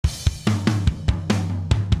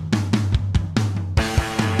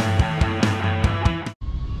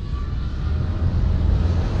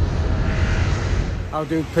How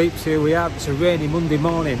do peeps, here we are. It's a rainy Monday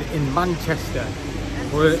morning in Manchester.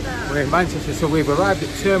 We're in Manchester, so we've arrived at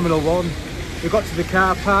Terminal 1. We got to the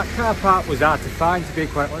car park. Car park was hard to find, to be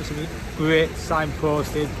quite honest. It was great,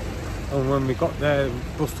 signposted. And when we got there,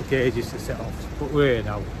 bus took ages to set off. But we're here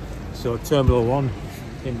now. So Terminal 1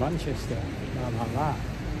 in Manchester. How about that?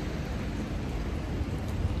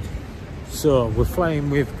 So we're flying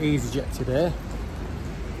with EasyJet today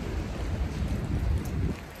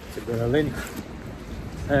to Berlin.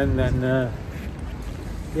 And then,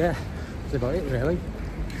 yeah, that's about it really.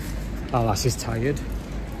 Our lass is tired.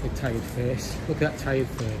 A tired face. Look at that tired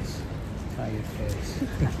face. Tired face.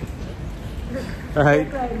 Right,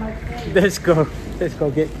 let's go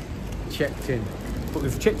get checked in. But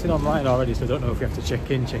we've checked in online already, so I don't know if we have to check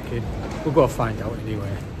in. We'll go find out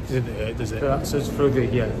anyway. Doesn't it? Does it? So that's us through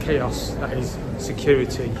the chaos that is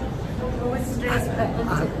security.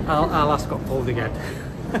 Our lass got pulled again.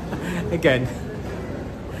 Again.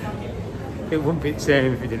 It wouldn't be the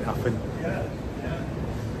same if it didn't happen.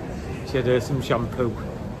 She had some shampoo.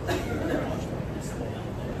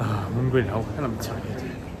 Oh, I'm hungry now and I'm tired.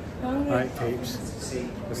 Right, peeps.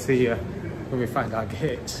 We'll see you when we find our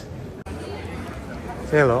gates.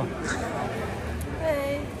 Say hello.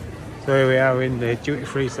 Hey. So here we are in the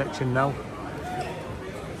duty-free section now.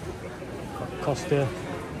 Got Costa,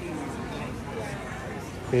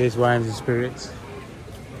 beers, wines and spirits.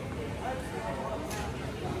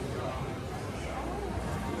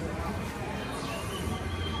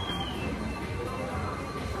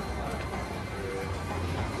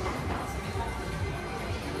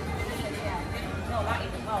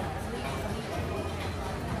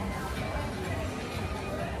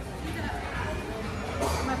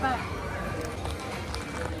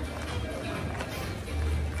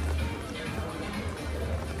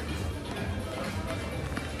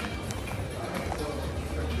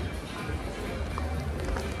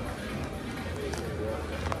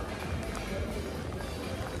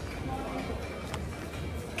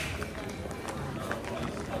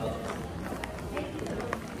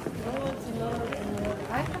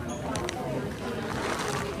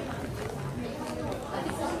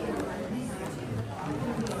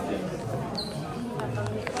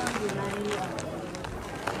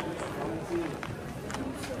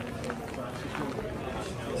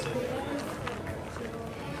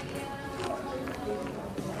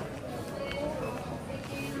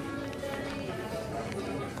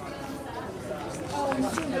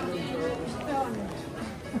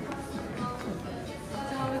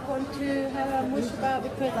 To have a mush about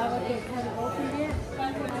because I will get kind of open yet.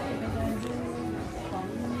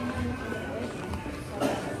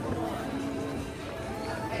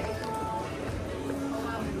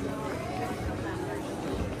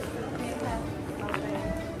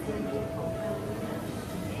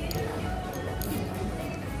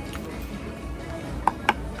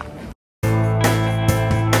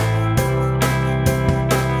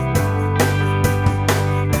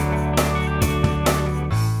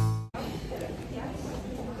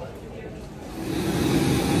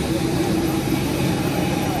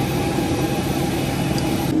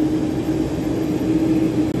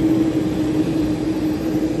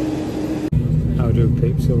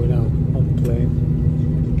 Peeps, so we're now on the plane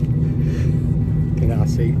in our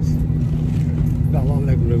seats. Not a lot of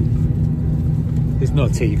leg room. There's no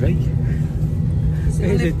TV.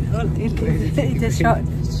 It's a short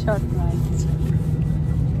ride.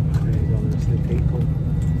 Honestly, people.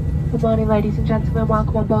 Good morning, ladies and gentlemen.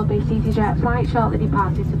 Welcome on board this EasyJet flight shortly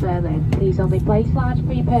departing to Berlin. Please only place large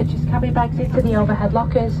pre-purchased cabin bags into the overhead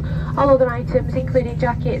lockers. All other items, including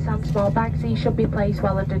jackets and small bags, should be placed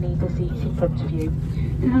well underneath the seats in front of you.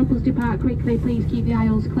 To help us depart quickly, please keep the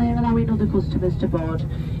aisles clear, allowing other customers to board.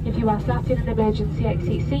 If you are sat in an emergency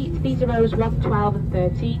exit seat, these are rows 1, 12 and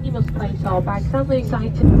 13. You must place all bags and loose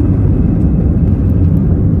items.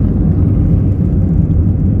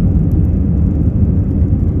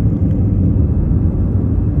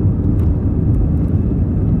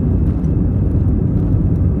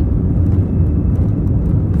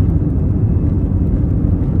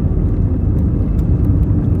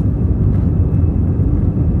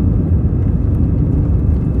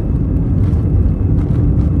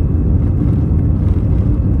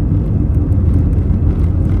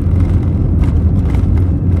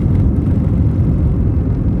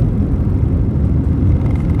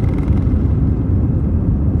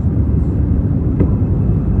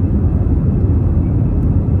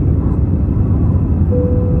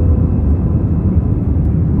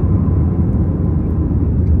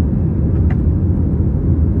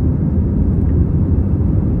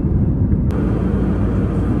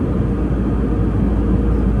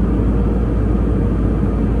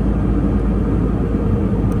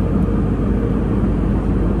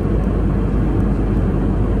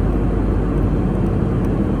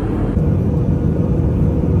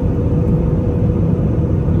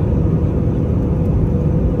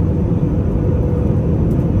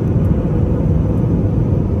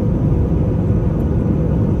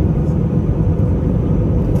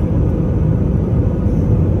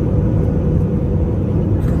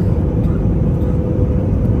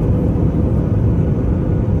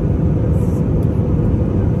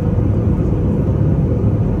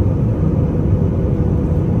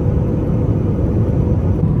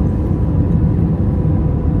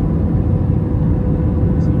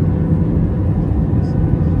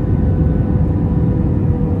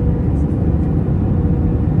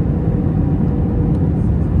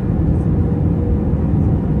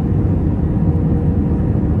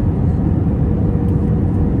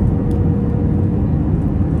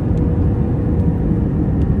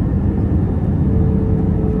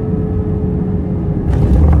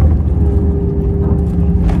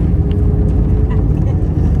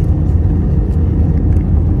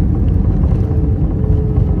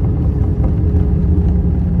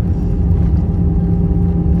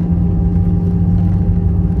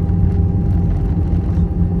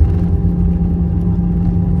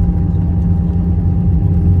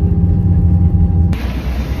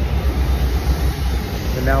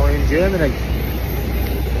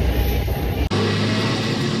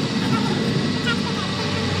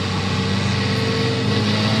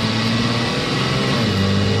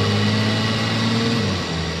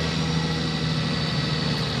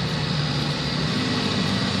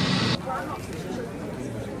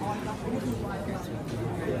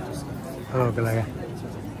 Galea.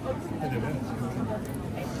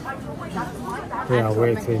 We are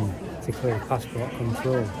waiting to clear passport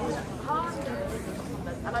control.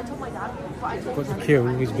 But the queue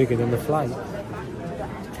is bigger than the flight.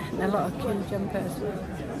 A lot of queue jumpers.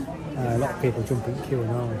 A lot of people jumping queue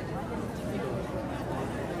and all.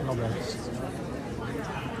 Not bad.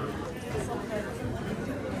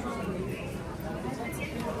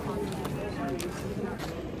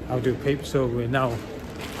 I'll do peeps, so we're now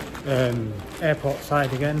airport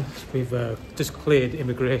side again. We've just cleared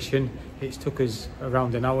immigration. It's took us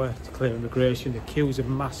around an hour to clear immigration. The queues are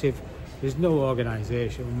massive. There's no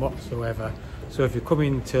organisation whatsoever. So if you're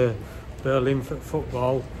coming to Berlin for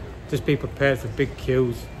football, just be prepared for big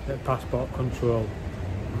queues at passport control.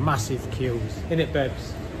 Massive queues. Innit,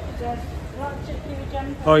 Bebs? There's lots of queue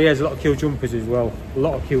jumpers. Oh yeah, there's a lot of queue jumpers as well. A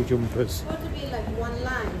lot of queue jumpers. It's supposed to be like one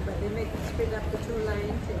line, but they make it split up to 2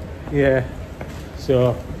 lines. Yeah.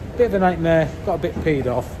 So, bit of a nightmare. Got a bit peed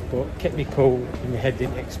off, but kept me cool and my head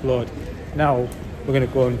didn't explode. Now we're going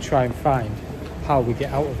to go and try and find how we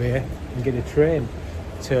get out of here and get a train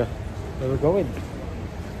to where we're going.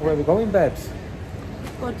 Where are we going, Babes?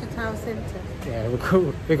 Go to town centre. Yeah,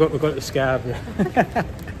 we're going to Scarborough.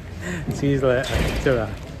 See you later. Ta-ra.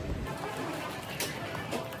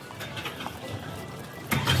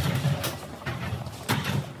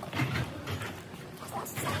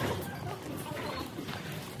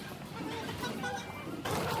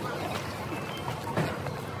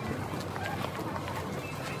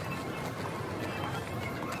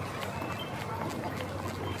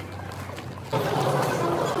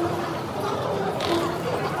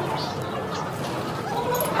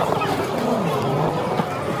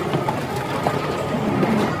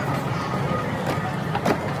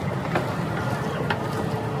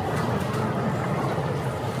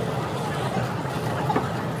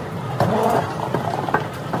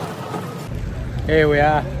 Here we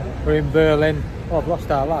are, we're in Berlin. Oh, I've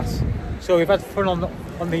lost our lass. So we've had fun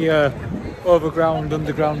on the overground,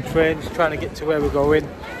 underground trains, trying to get to where we're going.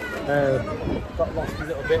 Got lost a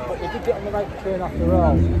little bit, but we did get on the right train after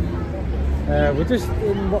all. We're just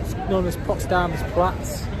in what's known as Potsdamer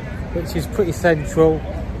Platz, which is pretty central.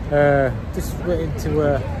 Just waiting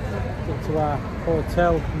to get to our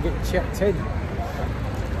hotel and get checked in.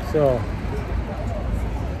 So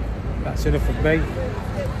that's enough of me.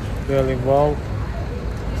 Berlin Wall.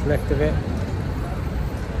 Left of it.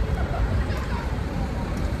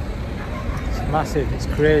 It's massive, it's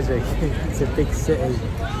crazy. It's a big city.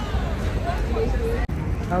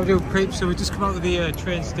 How do peeps? So we just come out of the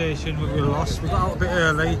train station. We were lost. We got out a bit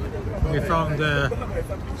early and we found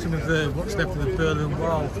some of the what's left of the Berlin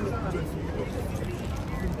Wall.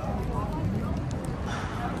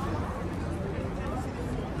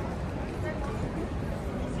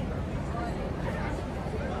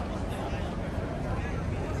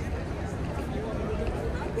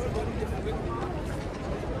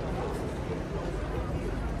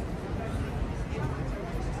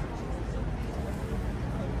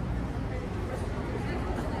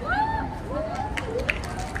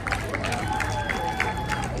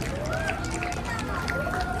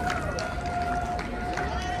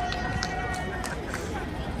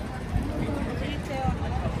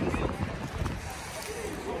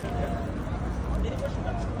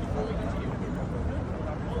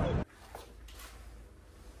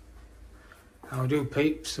 How do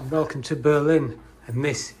peeps, and welcome to Berlin, and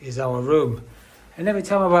this is our room. And every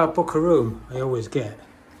time I book a room, I always get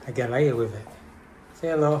a Galea with it. Say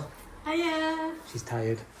hello. Hiya. She's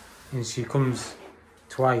tired, and she comes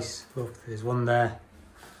twice. Look, there's one there,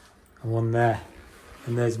 and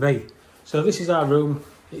there's me. So this is our room.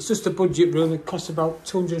 It's just a budget room. It costs about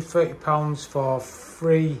 £230 for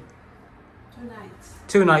 2 nights.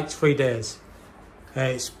 2 nights, 3 days.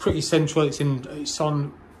 It's pretty central. It's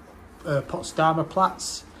on Potsdamer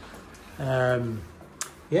Platz.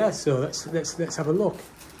 Yeah, so let's have a look.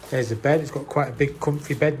 There's the bed. It's got quite a big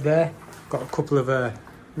comfy bed there. Got a couple of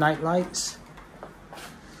night lights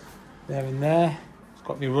there and there. It's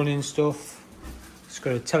got me running stuff. It's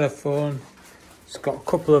got a telephone. It's got a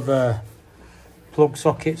couple of plug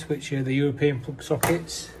sockets, which are the European plug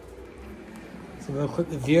sockets. Let's have a look at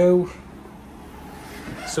the view.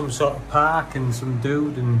 Some sort of park and some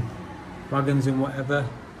dude and wagons and whatever.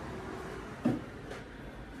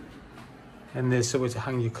 And there's somewhere to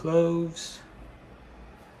hang your clothes.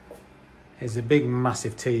 There's a big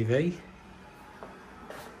massive TV.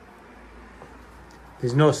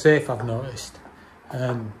 There's no safe, I've noticed.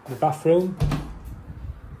 The bathroom.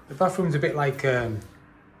 The bathroom's a bit like a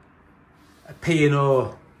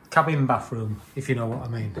P&O cabin bathroom, if you know what I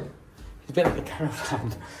mean. It's a bit like a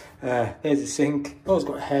caravan. There's a sink. Oh, it's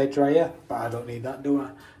got a hairdryer, but I don't need that, do I?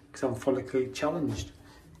 Because I'm follically challenged.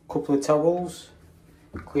 Couple of towels,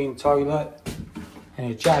 clean toilet,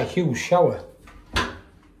 and a huge shower. Look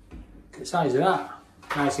at the size of that.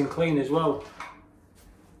 Nice and clean as well.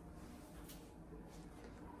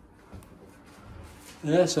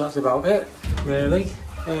 Yeah, so that's about it, really.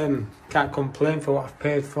 Can't complain for what I've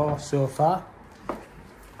paid for so far.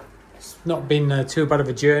 It's not been too bad of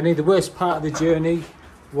a journey. The worst part of the journey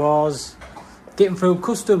was getting through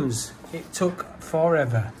customs. It took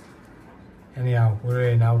forever. Anyhow, we're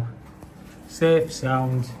here now. Safe,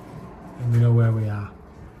 sound, and we know where we are.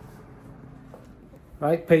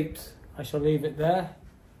 Right, peeps, I shall leave it there,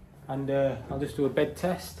 and I'll just do a bed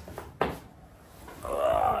test.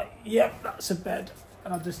 Yep, that's a bed.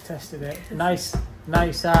 I've just tested it. Nice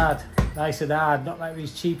hard, nice and hard. Not like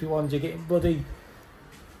these cheapy ones you're getting bloody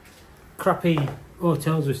crappy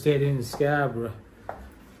hotels we stayed in Scarborough.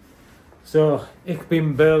 So, ich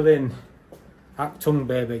bin Berlin. Achtung,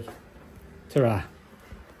 baby. Ta-ra.